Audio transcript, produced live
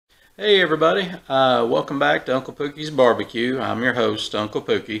Hey everybody, welcome back to Uncle Pookie's Barbecue. I'm your host, Uncle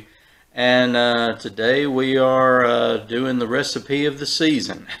Pookie, and today we are doing the recipe of the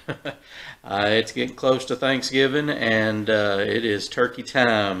season. It's getting close to Thanksgiving and it is turkey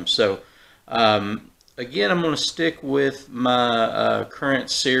time. So again, I'm going to stick with my current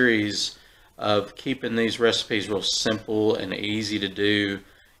series of keeping these recipes real simple and easy to do.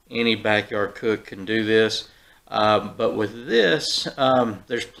 Any backyard cook can do this. But with this,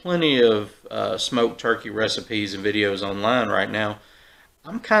 there's plenty of smoked turkey recipes and videos online right now.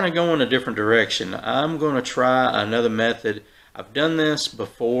 I'm kind of going a different direction. I'm going to try another method. I've done this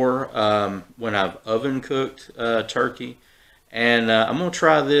before when I've oven cooked turkey, and I'm going to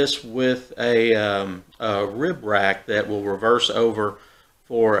try this with a rib rack that will reverse over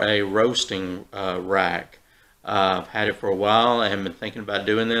for a roasting rack. I've had it for a while and been thinking about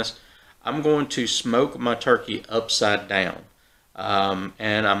doing this. I'm going to smoke my turkey upside down,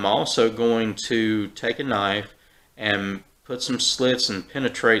 and I'm also going to take a knife and put some slits and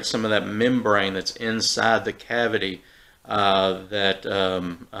penetrate some of that membrane that's inside the cavity that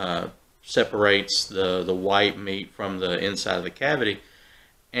separates the white meat from the inside of the cavity.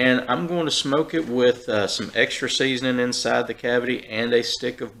 And I'm going to smoke it with some extra seasoning inside the cavity and a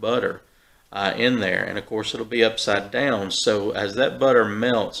stick of butter in there. And of course it'll be upside down, so as that butter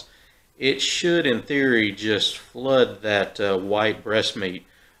melts, it should, in theory, just flood that white breast meat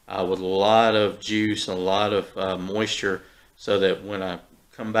with a lot of juice and a lot of moisture, so that when I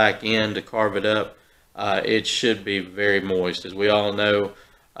come back in to carve it up, it should be very moist. As we all know,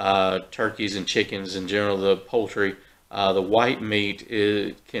 turkeys and chickens in general, the poultry, the white meat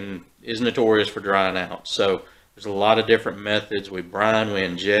is notorious for drying out. So there's a lot of different methods. We brine, we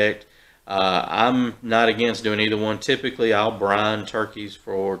inject. I'm not against doing either one. Typically, I'll brine turkeys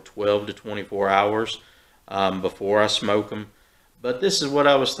for 12 to 24 hours before I smoke them. But this is what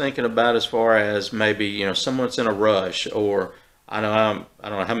I was thinking about as far as maybe, you know, someone's in a rush, or I don't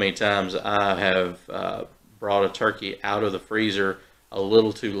know how many times I have brought a turkey out of the freezer a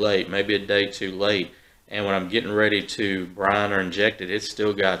little too late, maybe a day too late, and when I'm getting ready to brine or inject it, it's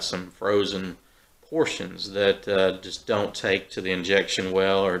still got some frozen portions that just don't take to the injection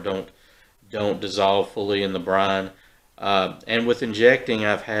well, or don't dissolve fully in the brine. And with injecting,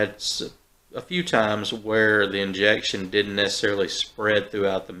 I've had a few times where the injection didn't necessarily spread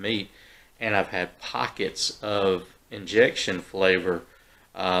throughout the meat, and I've had pockets of injection flavor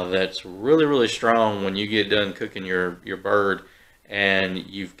that's really strong when you get done cooking your bird, and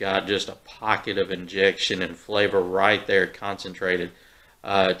you've got just a pocket of injection and flavor right there concentrated.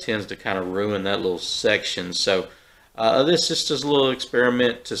 It tends to kind of ruin that little section. So this is just a little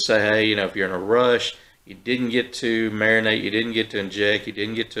experiment to say, hey, you know, if you're in a rush, you didn't get to marinate, you didn't get to inject, you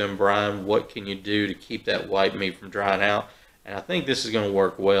didn't get to embrine, what can you do to keep that white meat from drying out? And I think this is going to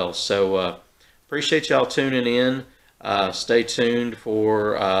work well. So appreciate y'all tuning in. Stay tuned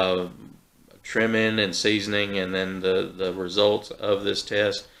for trimming and seasoning, and then the results of this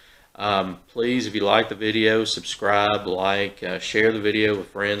test. Please, if you like the video, subscribe, like, share the video with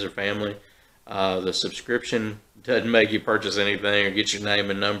friends or family. The subscription doesn't make you purchase anything or get your name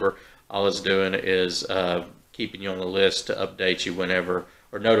and number. All it's doing is keeping you on the list to update you whenever,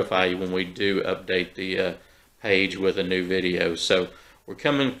 or notify you when we do update the page with a new video. So we're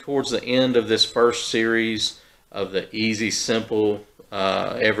coming towards the end of this first series of the easy, simple,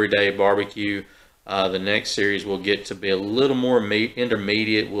 everyday barbecue. The next series will get to be a little more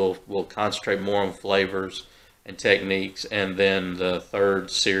intermediate. We'll concentrate more on flavors and techniques, and then the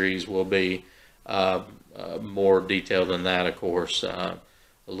third series will be more detailed than that, of course, a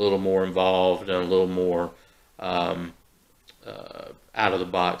little more involved and a little more out of the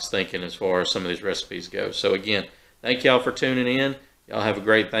box thinking as far as some of these recipes go. So again, thank y'all for tuning in. Y'all have a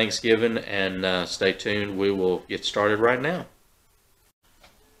great Thanksgiving, and stay tuned. We will get started right now.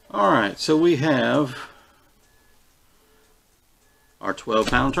 All right, so we have our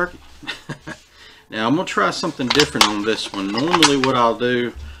 12-pound turkey. Now I'm going to try something different on this one. Normally what I'll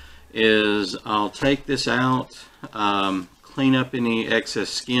do is I'll take this out, clean up any excess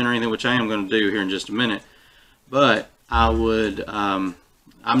skin or anything, which I am going to do here in just a minute. But I would, I'm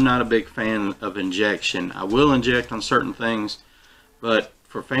not a big fan of injection. I will inject on certain things, but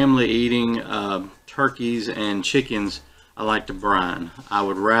for family eating, turkeys and chickens, I like to brine. I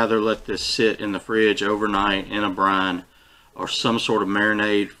would rather let this sit in the fridge overnight in a brine or some sort of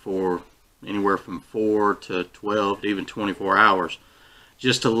marinade for anywhere from 4 to 12 to even 24 hours,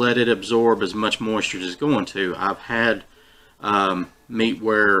 just to let it absorb as much moisture as it's going to. I've had meat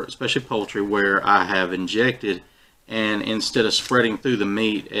where, especially poultry, where I have injected, and instead of spreading through the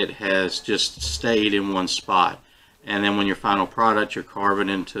meat, it has just stayed in one spot. and then when your final product, you're carving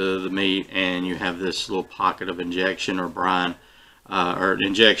into the meat, and you have this little pocket of injection or brine, or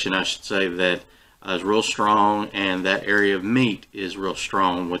injection I should say, that is real strong, and that area of meat is real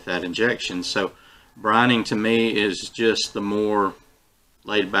strong with that injection. So brining to me is just the more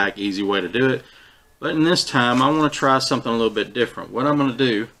laid back, easy way to do it. But in this time, I want to try something a little bit different. What I'm going to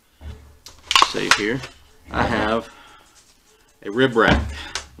do, see here, I have a rib rack.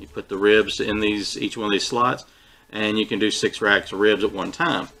 You put the ribs in each one of these slots, and you can do 6 racks of ribs at one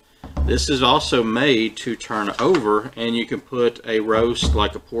time. This is also made to turn over, and you can put a roast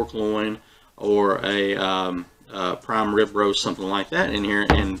like a pork loin or a prime rib roast, something like that in here,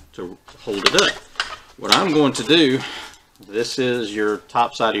 and to hold it up. What I'm going to do, this is your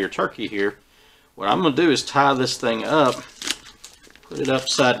top side of your turkey here. What I'm going to do is tie this thing up, put it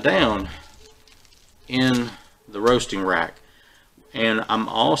upside down in the roasting rack. And I'm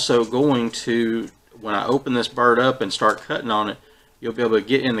also going to, when I open this bird up and start cutting on it, you'll be able to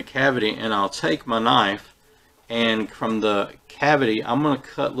get in the cavity, and I'll take my knife, and from the cavity I'm going to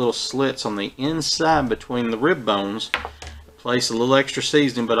cut little slits on the inside between the rib bones, place a little extra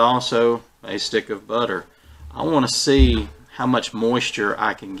seasoning, but also a stick of butter. I want to see how much moisture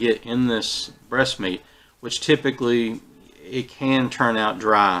I can get in this breast meat, which typically it can turn out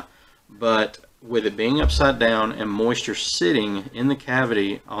dry, but with it being upside down and moisture sitting in the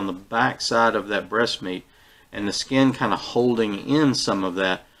cavity on the back side of that breast meat, and the skin kind of holding in some of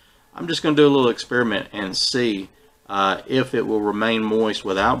that, I'm just going to do a little experiment and see if it will remain moist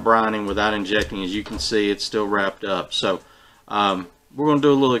without brining, without injecting. As you can see, it's still wrapped up. So we're going to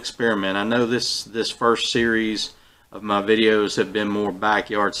do a little experiment. I know this first series of my videos have been more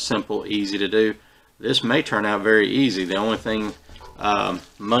backyard, simple, easy to do. This may turn out very easy. The only thing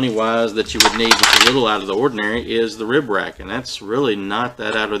money-wise that you would need that's a little out of the ordinary is the rib rack, and that's really not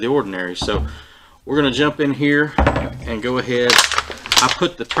that out of the ordinary. So we're going to jump in here and go ahead. I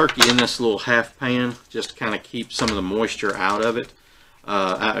put the turkey in this little half pan just to kind of keep some of the moisture out of it,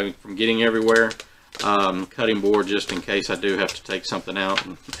 from getting everywhere. Cutting board just in case I do have to take something out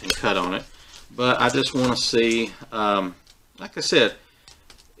and cut on it. But I just want to see, like I said,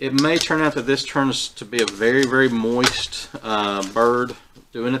 it may turn out that this turns to be a very, very moist bird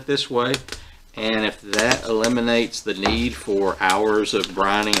doing it this way. And if that eliminates the need for hours of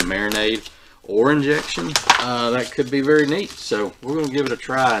brining and marinade or injection, that could be very neat. So we're going to give it a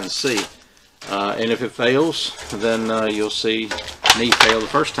try and see. And if it fails, then you'll see me fail the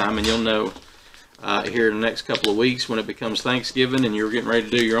first time, and you'll know here in the next couple of weeks when it becomes Thanksgiving and you're getting ready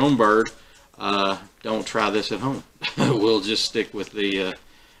to do your own bird. Don't try this at home. We'll just stick with the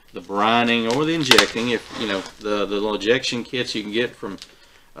brining or the injecting. If you know the little injection kits you can get from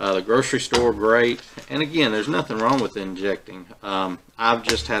the grocery store, great. And again, there's nothing wrong with injecting. I've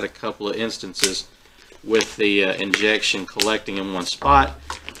just had a couple of instances with the injection collecting in one spot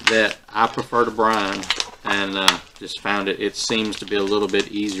that I prefer to brine, and just found it seems to be a little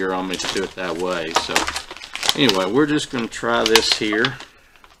bit easier on me to do it that way. So anyway, we're just going to try this here.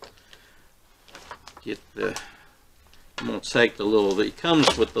 I'm going to take the little, it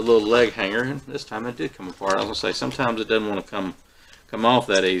comes with the little leg hanger, and this time it did come apart. I was going to say, sometimes it doesn't want to come off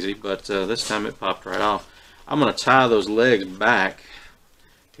that easy, but this time it popped right off. I'm going to tie those legs back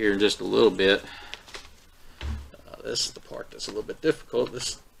here in just a little bit. This is the part that's a little bit difficult.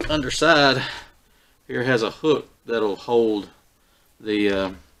 This underside here has a hook that'll hold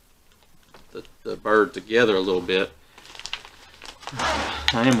the bird together a little bit.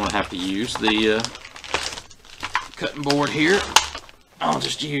 I am going to have to use the cutting board here. I'll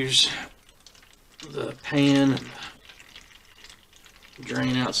just use the pan and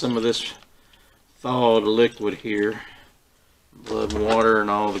drain out some of this thawed liquid here, blood and water and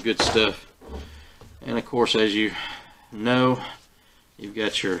all the good stuff. And of course, as you know, you've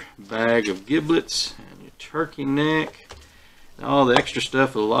got your bag of giblets and your turkey neck and all the extra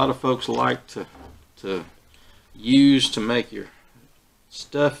stuff that a lot of folks like to use to make your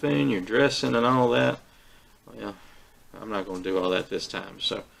stuffing, your dressing and all that. Well, I'm not going to do all that this time.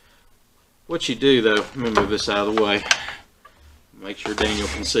 So what you do though, let me move this out of the way, make sure Daniel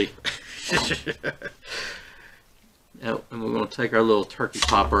can see. Now, and we're going to take our little turkey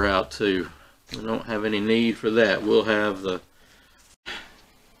popper out too. We don't have any need for that. We'll have the,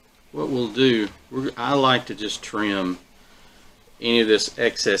 what we'll do, I like to just trim any of this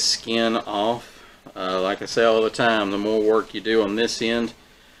excess skin off. Like I say all the time, the more work you do on this end,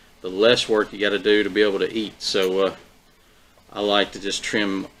 the less work you got to do to be able to eat. So I like to just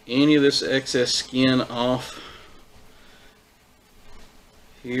trim any of this excess skin off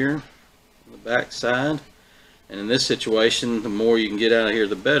here on the back side. And in this situation, the more you can get out of here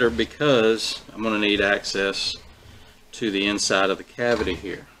the better, because I'm going to need access to the inside of the cavity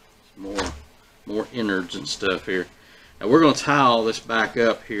here. More innards and stuff here. Now we're going to tie all this back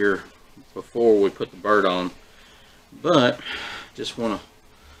up here before we put the bird on, but just want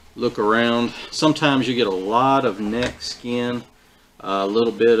to look around. Sometimes you get a lot of neck skin, a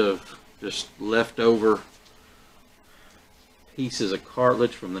little bit of just leftover pieces of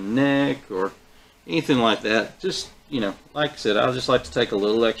cartilage from the neck or anything like that. Just, you know, like I said, I just like to take a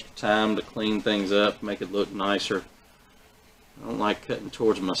little extra time to clean things up, make it look nicer. I don't like cutting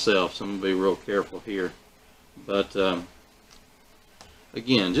towards myself, so I'm going to be real careful here. But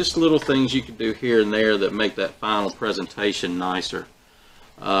again, just little things you can do here and there that make that final presentation nicer.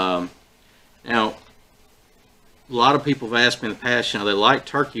 Now, a lot of people have asked me in the past, you know, they like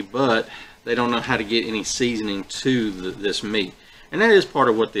turkey, but they don't know how to get any seasoning to this meat. And that is part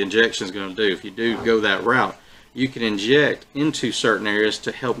of what the injection is going to do. If you do go that route, you can inject into certain areas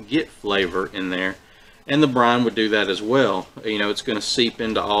to help get flavor in there. And the brine would do that as well. You know, it's going to seep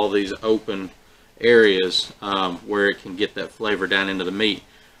into all these open areas where it can get that flavor down into the meat.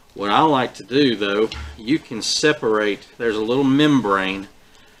 What I like to do, though, you can separate. There's a little membrane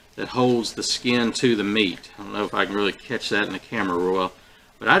that holds the skin to the meat. I don't know if I can really catch that in the camera real well,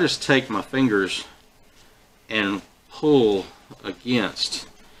 but I just take my fingers and pull against.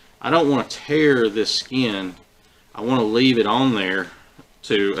 I don't want to tear this skin. I want to leave it on there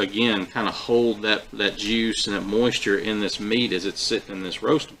to, again, kind of hold that juice and that moisture in this meat as it's sitting in this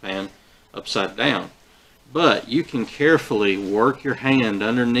roasting pan upside down. But you can carefully work your hand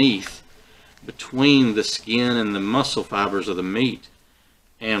underneath between the skin and the muscle fibers of the meat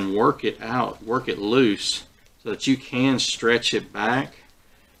and work it out, work it loose, so that you can stretch it back,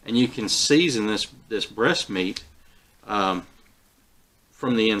 and you can season this breast meat from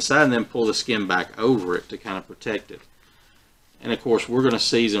the inside and then pull the skin back over it to kind of protect it. And of course, we're going to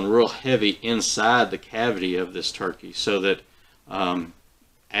season real heavy inside the cavity of this turkey, so that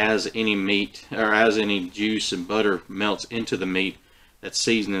as any meat or as any juice and butter melts into the meat, that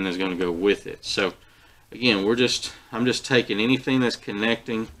seasoning is going to go with it. So again, I'm just taking anything that's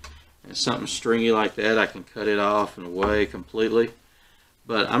connecting, and something stringy like that, I can cut it off and away completely.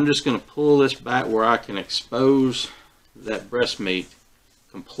 But I'm just going to pull this back where I can expose that breast meat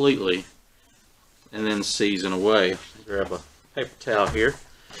completely and then season away. Grab a paper towel here.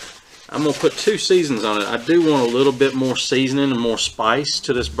 I'm going to put 2 seasons on it. I do want a little bit more seasoning and more spice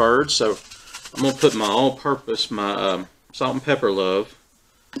to this bird, so I'm going to put my all-purpose, my salt and pepper love.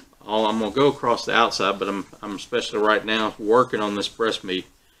 I'm going to go across the outside, but I'm especially right now working on this breast meat.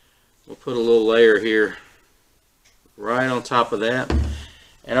 We'll put a little layer here right on top of that.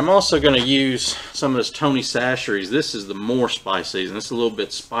 And I'm also going to use some of this Tony Chachere's. This is the more spice season. This is a little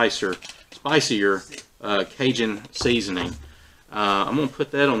bit spicier Cajun seasoning. I'm going to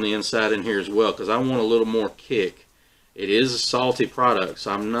put that on the inside in here as well, because I want a little more kick. It is a salty product,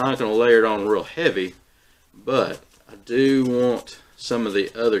 so I'm not going to layer it on real heavy, but I do want some of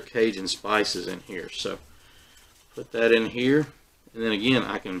the other Cajun spices in here. So put that in here, and then again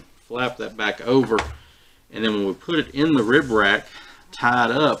I can flap that back over, and then when we put it in the rib rack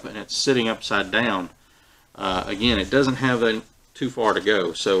tied up and it's sitting upside down, again, it doesn't have too far to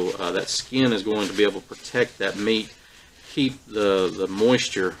go, so that skin is going to be able to protect that meat, keep the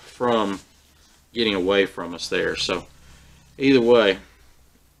moisture from getting away from us there. So either way,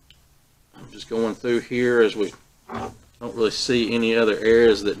 I'm just going through here as we don't really see any other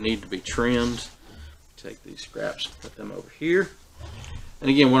areas that need to be trimmed. Take these scraps, put them over here. And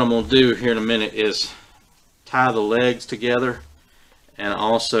again, what I'm going to do here in a minute is tie the legs together and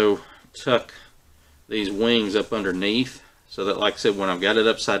also tuck these wings up underneath, so that, like I said, when I've got it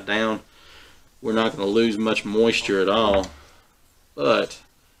upside down, we're not going to lose much moisture at all. But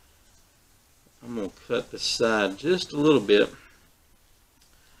I'm going to cut this side just a little bit.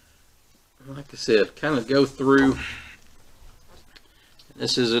 Like I said, kind of go through.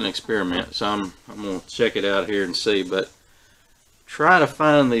 This is an experiment, so I'm going to check it out here and see, but try to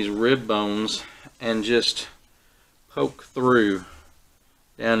find these rib bones and just poke through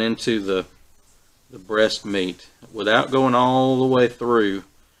down into the breast meat without going all the way through.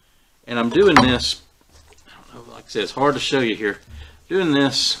 And I'm doing this, I don't know, like I said, it's hard to show you here. Doing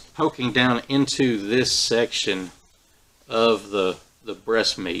this, poking down into this section of the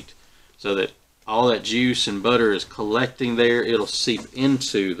breast meat, so that all that juice and butter is collecting there. It'll seep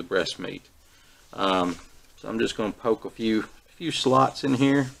into the breast meat. So I'm just going to poke a few slots in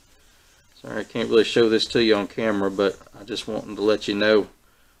here. Sorry, I can't really show this to you on camera, but I just wanted to let you know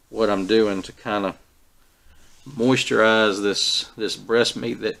what I'm doing to kind of moisturize this breast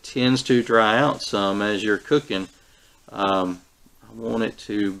meat that tends to dry out some as you're cooking. I want it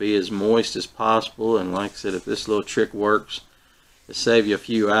to be as moist as possible, and like I said, if this little trick works, to save you a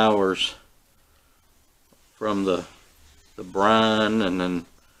few hours from the brine, and then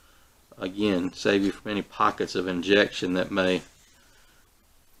again save you from any pockets of injection that may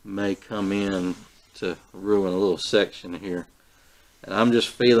come in to ruin a little section here. And I'm just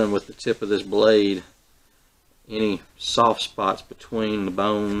feeling with the tip of this blade any soft spots between the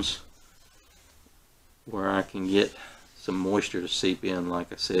bones where I can get some moisture to seep in,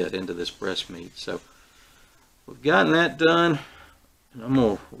 like I said, into this breast meat. So we've gotten that done, and I'm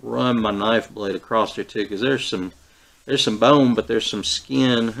gonna run my knife blade across there too, because there's some bone, but there's some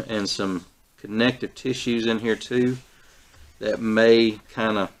skin and some connective tissues in here too that may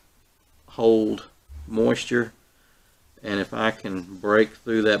kind of hold moisture. And if I can break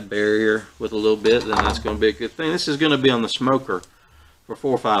through that barrier with a little bit, then that's going to be a good thing. This is going to be on the smoker for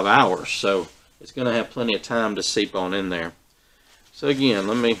 4 or 5 hours, so it's going to have plenty of time to seep on in there. So again,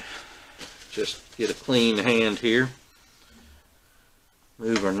 let me just get a clean hand here.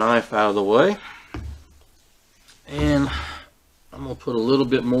 Move our knife out of the way. And I'm going to put a little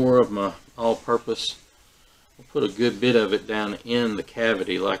bit more of my all-purpose. I'll put a good bit of it down in the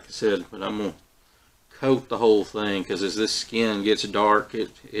cavity, like I said, but I'm going to coat the whole thing, because as this skin gets dark,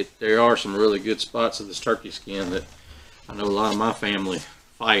 there are some really good spots of this turkey skin that I know a lot of my family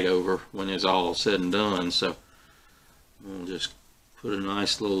fight over when it's all said and done. So we'll just put a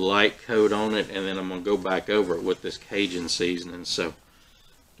nice little light coat on it, and then I'm going to go back over it with this Cajun seasoning. So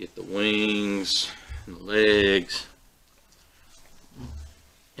get the wings and the legs,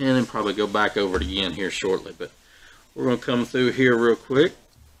 and then probably go back over it again here shortly. But we're going to come through here real quick.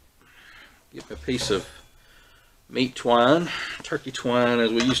 Get a piece of meat twine, turkey twine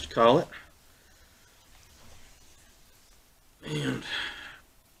as we used to call it, and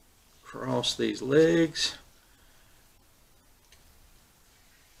cross these legs,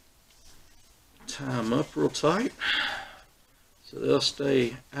 tie them up real tight so they'll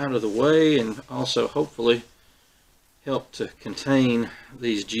stay out of the way, and also hopefully help to contain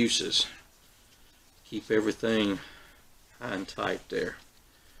these juices. Keep everything high and tight there.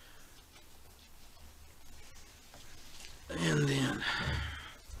 And then,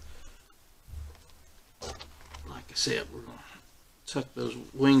 like I said, we're going to tuck those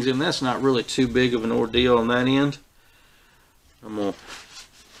wings in. That's not really too big of an ordeal on that end. I'm going to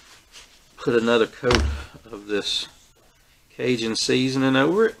put another coat of this Cajun seasoning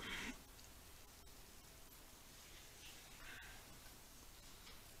over it.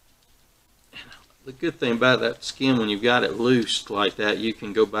 The good thing about that skin, when you've got it loose like that, you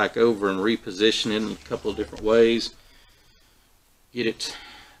can go back over and reposition it in a couple of different ways. Get it,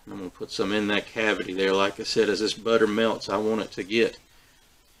 and I'm going to put some in that cavity there. Like I said, as this butter melts, I want it to get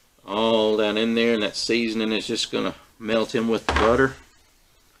all down in there, and that seasoning is just going to melt in with the butter.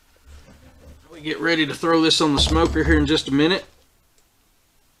 We get ready to throw this on the smoker here in just a minute.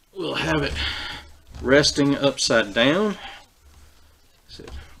 We'll have it resting upside down. So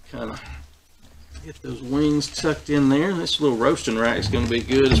kind of get those wings tucked in there. This little roasting rack is going to be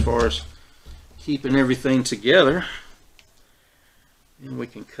good as far as keeping everything together. And we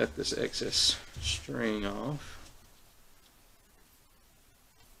can cut this excess string off.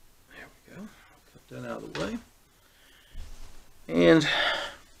 There we go. Cut that out of the way. And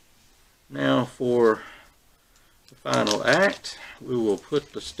now for the final act, we will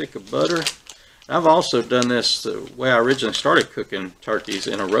put the stick of butter. I've also done this the way I originally started cooking turkeys,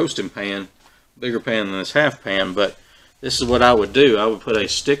 in a roasting pan, bigger pan than this half pan, but this is what I would do. I would put a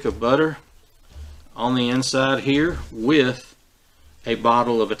stick of butter on the inside here with a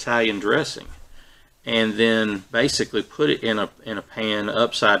bottle of Italian dressing, and then basically put it in a pan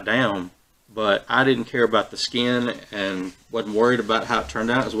upside down. But I didn't care about the skin and wasn't worried about how it turned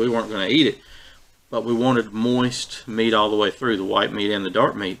out, as we weren't going to eat it, but we wanted moist meat all the way through, the white meat and the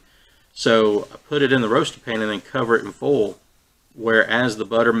dark meat. So I put it in the roaster pan and then cover it in foil, where as the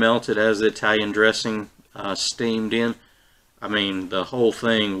butter melted, as the Italian dressing steamed in, I mean, the whole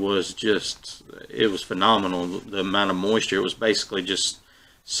thing was just, it was phenomenal. The amount of moisture, it was basically just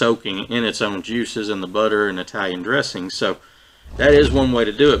soaking in its own juices and the butter and Italian dressing. So that is one way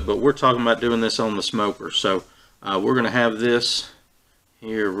to do it, but we're talking about doing this on the smoker. So we're going to have this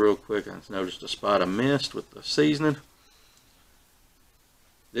here real quick. I noticed a spot I missed with the seasoning.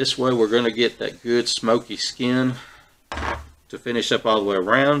 This way we're going to get that good smoky skin to finish up all the way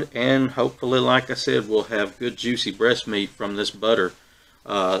around, and hopefully, like I said, we'll have good juicy breast meat from this butter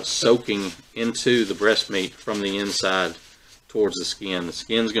soaking into the breast meat from the inside towards the skin. The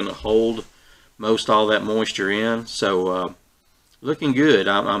skin's going to hold most all that moisture in, so looking good.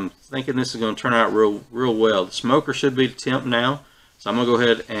 I'm thinking this is going to turn out real well. The smoker should be to temp now. So I'm going to go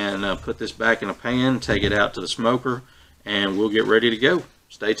ahead and put this back in a pan, take it out to the smoker, and we'll get ready to go.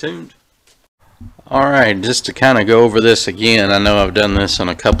 Stay tuned. Alright, just to kind of go over this again, I know I've done this on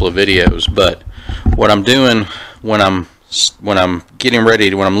a couple of videos, but what I'm doing when I'm getting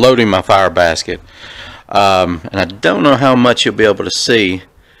ready, when I'm loading my fire basket, and I don't know how much you'll be able to see,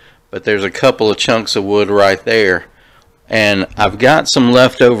 but there's a couple of chunks of wood right there, and I've got some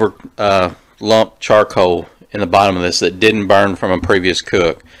leftover lump charcoal in the bottom of this that didn't burn from a previous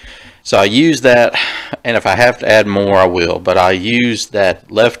cook. So I use that, and if I have to add more I will, but I use that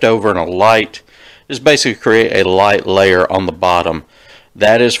leftover in a light, just basically create a light layer on the bottom.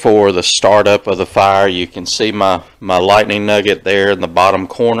 That is for the startup of the fire. You can see my lightning nugget there in the bottom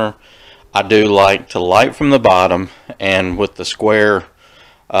corner. I do like to light from the bottom, and with the square,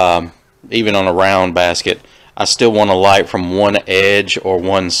 even on a round basket, I still want to light from one edge or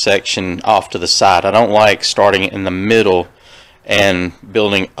one section off to the side. I don't like starting in the middle and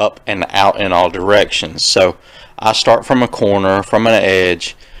building up and out in all directions. So I start from a corner, from an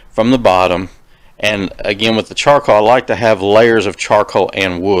edge, from the bottom, and again with the charcoal I like to have layers of charcoal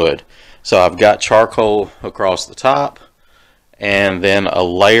and wood. So I've got charcoal across the top and then a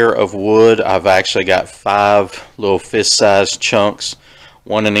layer of wood. I've actually got 5 little fist-sized chunks,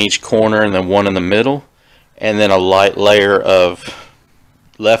 one in each corner and then one in the middle, and then a light layer of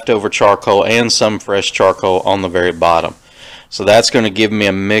leftover charcoal and some fresh charcoal on the very bottom. So that's going to give me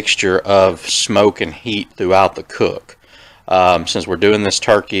a mixture of smoke and heat throughout the cook. Since we're doing this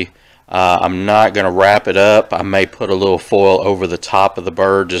turkey, I'm not going to wrap it up. I may put a little foil over the top of the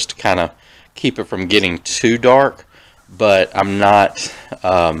bird just to kind of keep it from getting too dark, but I'm not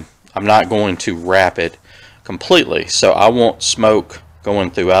going to wrap it completely. So I want smoke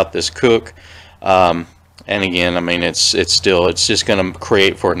going throughout this cook. And again, I mean, it's just going to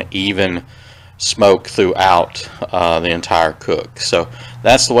create for an even smoke throughout the entire cook. So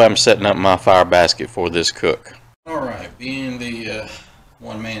that's the way I'm setting up my fire basket for this cook. Alright, being the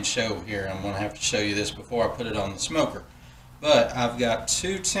one-man show here, I'm going to have to show you this before I put it on the smoker. But I've got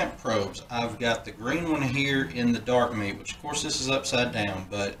 2 temp probes. I've got the green one here in the dark meat, which of course this is upside down,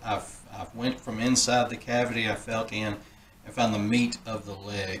 but I've went from inside the cavity, I felt in and found the meat of the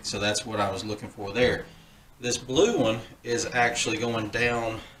leg. So that's what I was looking for there. This blue one is actually going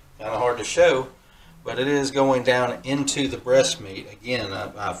down, kind of hard to show, but it is going down into the breast meat. Again,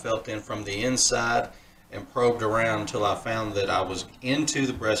 I felt in from the inside and probed around until I found that I was into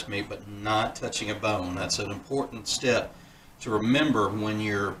the breast meat but not touching a bone. That's an important step to remember when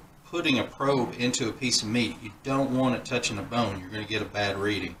you're putting a probe into a piece of meat. You don't want it touching a bone. You're going to get a bad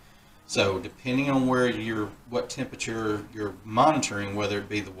reading. So depending on what temperature you're monitoring, whether it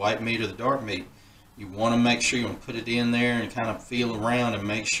be the white meat or the dark meat, you want to make sure you want to put it in there and kind of feel around and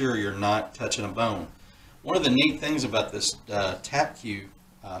make sure you're not touching a bone. One of the neat things about this TapQ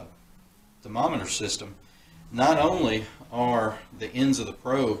thermometer system, not only are the ends of the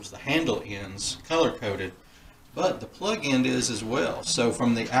probes, the handle ends, color-coded, but the plug end is as well. So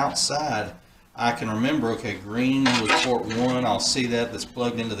from the outside, I can remember, okay, green was port 1, I'll see that's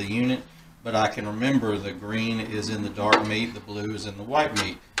plugged into the unit, but I can remember the green is in the dark meat, the blue is in the white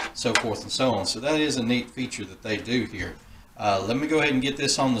meat, so forth and so on. So that is a neat feature that they do here. Let me go ahead and get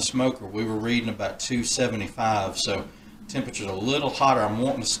this on the smoker. We were reading about 275, so temperature's a little hotter. I'm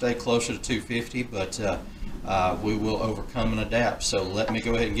wanting to stay closer to 250, but we will overcome and adapt. So let me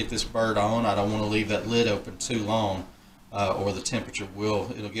go ahead and get this bird on. I don't want to leave that lid open too long, or the temperature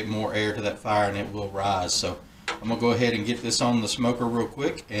it'll get more air to that fire and it will rise. So I'm going to go ahead and get this on the smoker real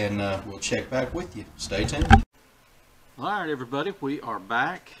quick, and we'll check back with you. Stay tuned. Alright everybody, we are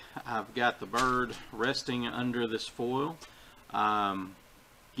back. I've got the bird resting under this foil.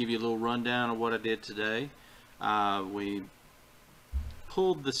 Give you a little rundown of what I did today. We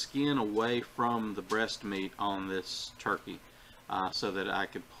pulled the skin away from the breast meat on this turkey so that I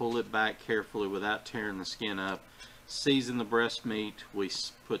could pull it back carefully without tearing the skin up. Season the breast meat. We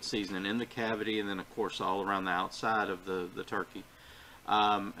put seasoning in the cavity and then of course all around the outside of the turkey.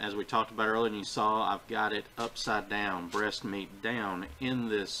 As we talked about earlier and you saw, I've got it upside down, breast meat down in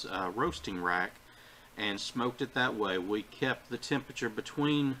this roasting rack, and smoked it that way. We kept the temperature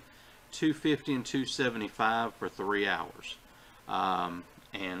between 250 and 275 for 3 hours.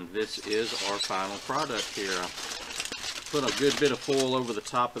 And this is our final product here. I put a good bit of foil over the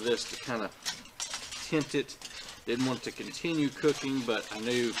top of this to kind of tint it. Didn't want to continue cooking, but I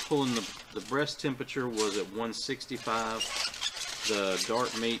knew pulling the breast temperature was at 165. The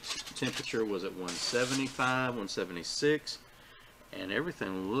dark meat temperature was at 175, 176, and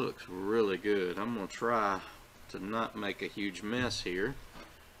everything looks really good. I'm going to try to not make a huge mess here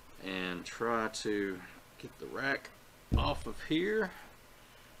and try to get the rack off of here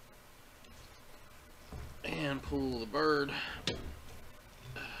and pull the bird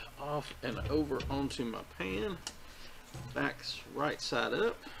off and over onto my pan. Back's right side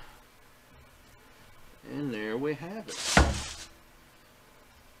up, and there we have it.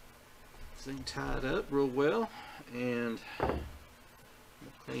 Thing tied up real well, and I'll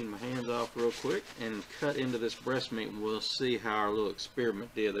clean my hands off real quick and cut into this breast meat, and we'll see how our little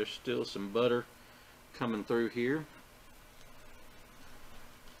experiment did. There's still some butter coming through here,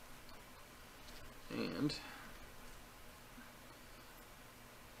 and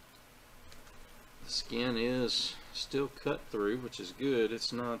the skin is still cut through, which is good.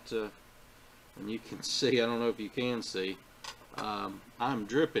 It's not and you can see, I don't know if you can see, I'm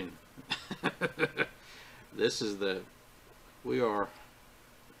dripping. This is we are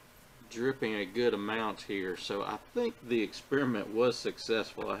dripping a good amount here, so I think the experiment was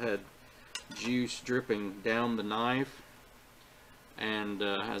successful. I had juice dripping down the knife, and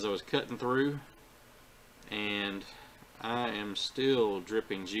as I was cutting through, and I am still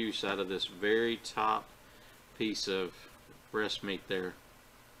dripping juice out of this very top piece of breast meat there.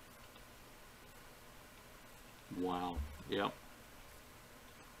 Wow. Yep.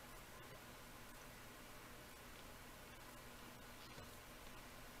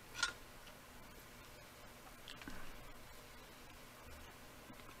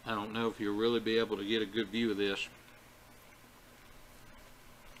 I don't know if you'll really be able to get a good view of this.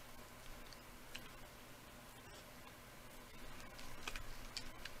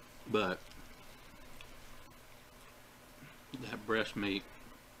 But that breast meat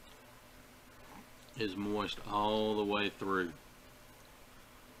is moist all the way through.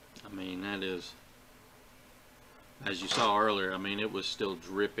 I mean, that is, as you saw earlier, I mean, it was still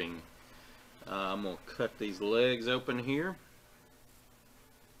dripping. I'm going to cut these legs open here.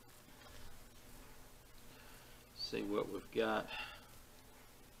 See what we've got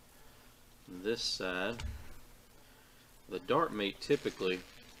this side. The dark meat typically,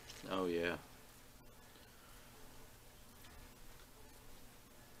 oh yeah,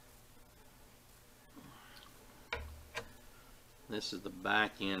 this is the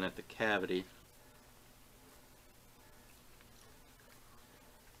back end at the cavity.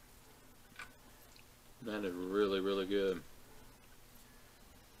 That is really, really good.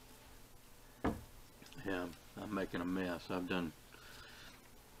 Yeah, I'm making a mess. I've done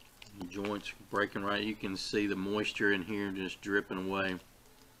joints breaking right. You can see the moisture in here just dripping away.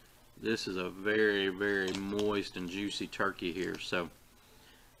 This is a very, very moist and juicy turkey here. So I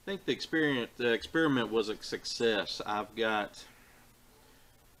think the experiment was a success. I've got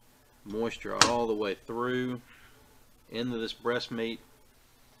moisture all the way through into this breast meat.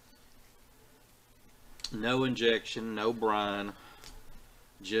 No injection, no brine,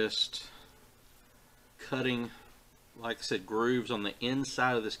 just cutting, like I said, grooves on the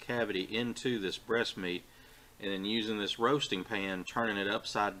inside of this cavity into this breast meat, and then using this roasting pan, turning it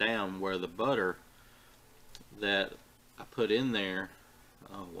upside down where the butter that I put in there,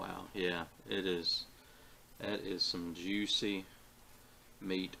 oh wow, yeah, it is, that is some juicy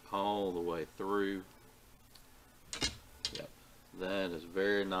meat all the way through. Yep, that is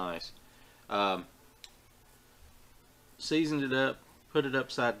very nice. Seasoned it up, put it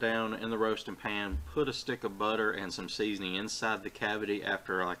upside down in the roasting pan, put a stick of butter and some seasoning inside the cavity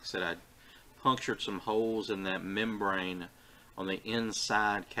after, like I said, I punctured some holes in that membrane on the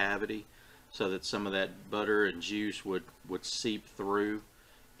inside cavity so that some of that butter and juice would seep through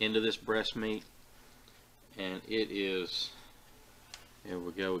into this breast meat. And it is, here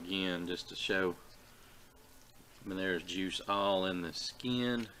we go again, just to show, I mean, there's juice all in the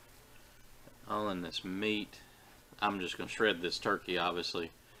skin, all in this meat. I'm just going to shred this turkey,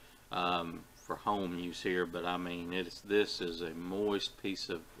 obviously, for home use here, but I mean, this is a moist piece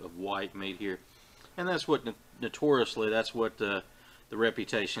of white meat here, and that's what notoriously, that's what the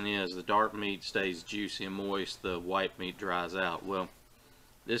reputation is. The dark meat stays juicy and moist, the white meat dries out. Well,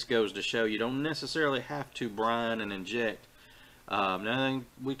 this goes to show you don't necessarily have to brine and inject. Now,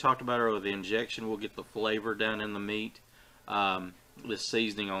 we talked about earlier, the injection will get the flavor down in the meat. This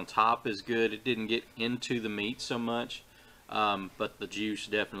seasoning on top is good. It didn't get into the meat so much, but the juice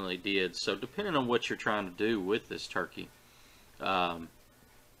definitely did. So depending on what you're trying to do with this turkey,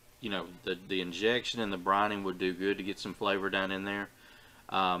 you know, the injection and the brining would do good to get some flavor down in there.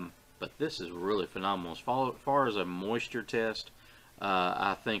 But this is really phenomenal. As far as a moisture test,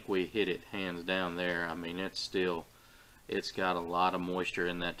 I think we hit it hands down there. I mean, it's got a lot of moisture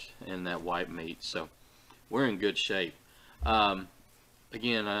in that white meat, so we're in good shape.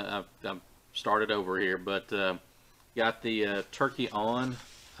 Again, I've started over here, but got the turkey on.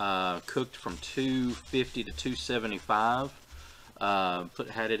 cooked from 250 to 275.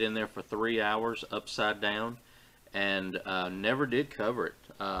 Had it in there for 3 hours upside down, and never did cover it.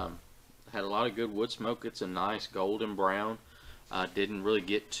 Had a lot of good wood smoke. It's a nice golden brown. Didn't really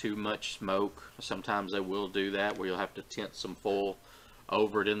get too much smoke. Sometimes they will do that where you'll have to tint some foil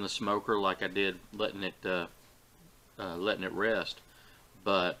over it in the smoker, like I did letting it rest.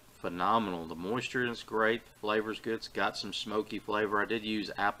 But phenomenal. The moisture is great. The flavor's good. It's got some smoky flavor. I did use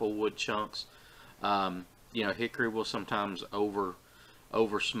apple wood chunks. You know, hickory will sometimes over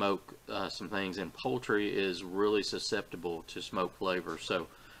smoke some things, and poultry is really susceptible to smoke flavor. So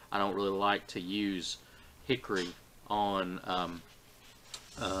I don't really like to use hickory on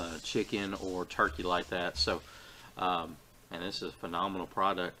chicken or turkey like that. So and this is a phenomenal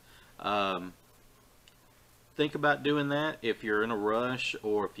product. Think about doing that if you're in a rush,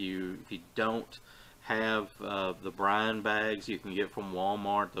 or if you don't have the brine bags you can get from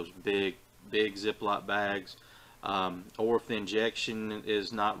Walmart, those big Ziploc bags, or if the injection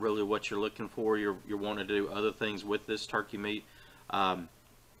is not really what you're looking for, you're wanting to do other things with this turkey meat.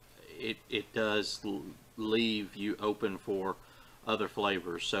 It does leave you open for other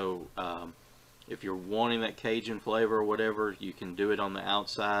flavors. So if you're wanting that Cajun flavor or whatever, you can do it on the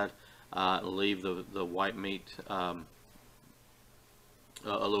outside. Leave the white meat a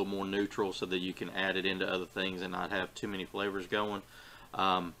little more neutral, so that you can add it into other things and not have too many flavors going.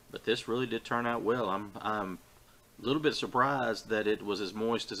 But this really did turn out well. I'm a little bit surprised that it was as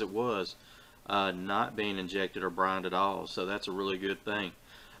moist as it was, not being injected or brined at all. So that's a really good thing.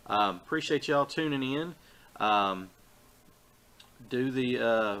 Appreciate y'all tuning in. Do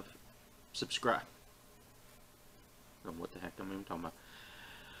the subscribe. I don't know what the heck I'm even talking about.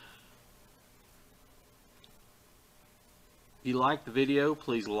 If you like the video,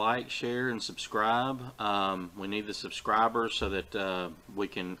 please like, share, and subscribe. We need the subscribers so that we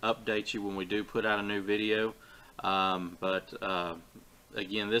can update you when we do put out a new video.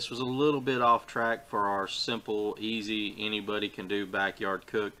 Again, this was a little bit off track for our simple, easy, anybody can do backyard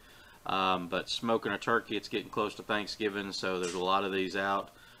cook. But smoking a turkey, it's getting close to Thanksgiving, so there's a lot of these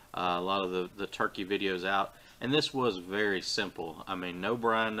out, a lot of the turkey videos out. And this was very simple. I mean, no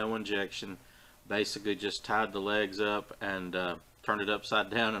brine, no injection. Basically just tied the legs up and turned it upside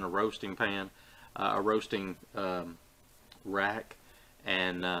down in a roasting pan, a roasting rack,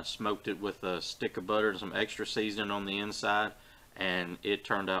 and smoked it with a stick of butter and some extra seasoning on the inside, and it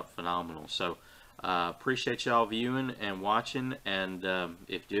turned out phenomenal. So appreciate y'all viewing and watching, and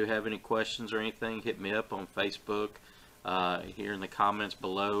if you do have any questions or anything, hit me up on Facebook, here in the comments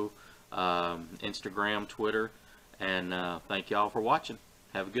below, Instagram, Twitter, and thank y'all for watching.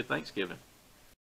 Have a good Thanksgiving.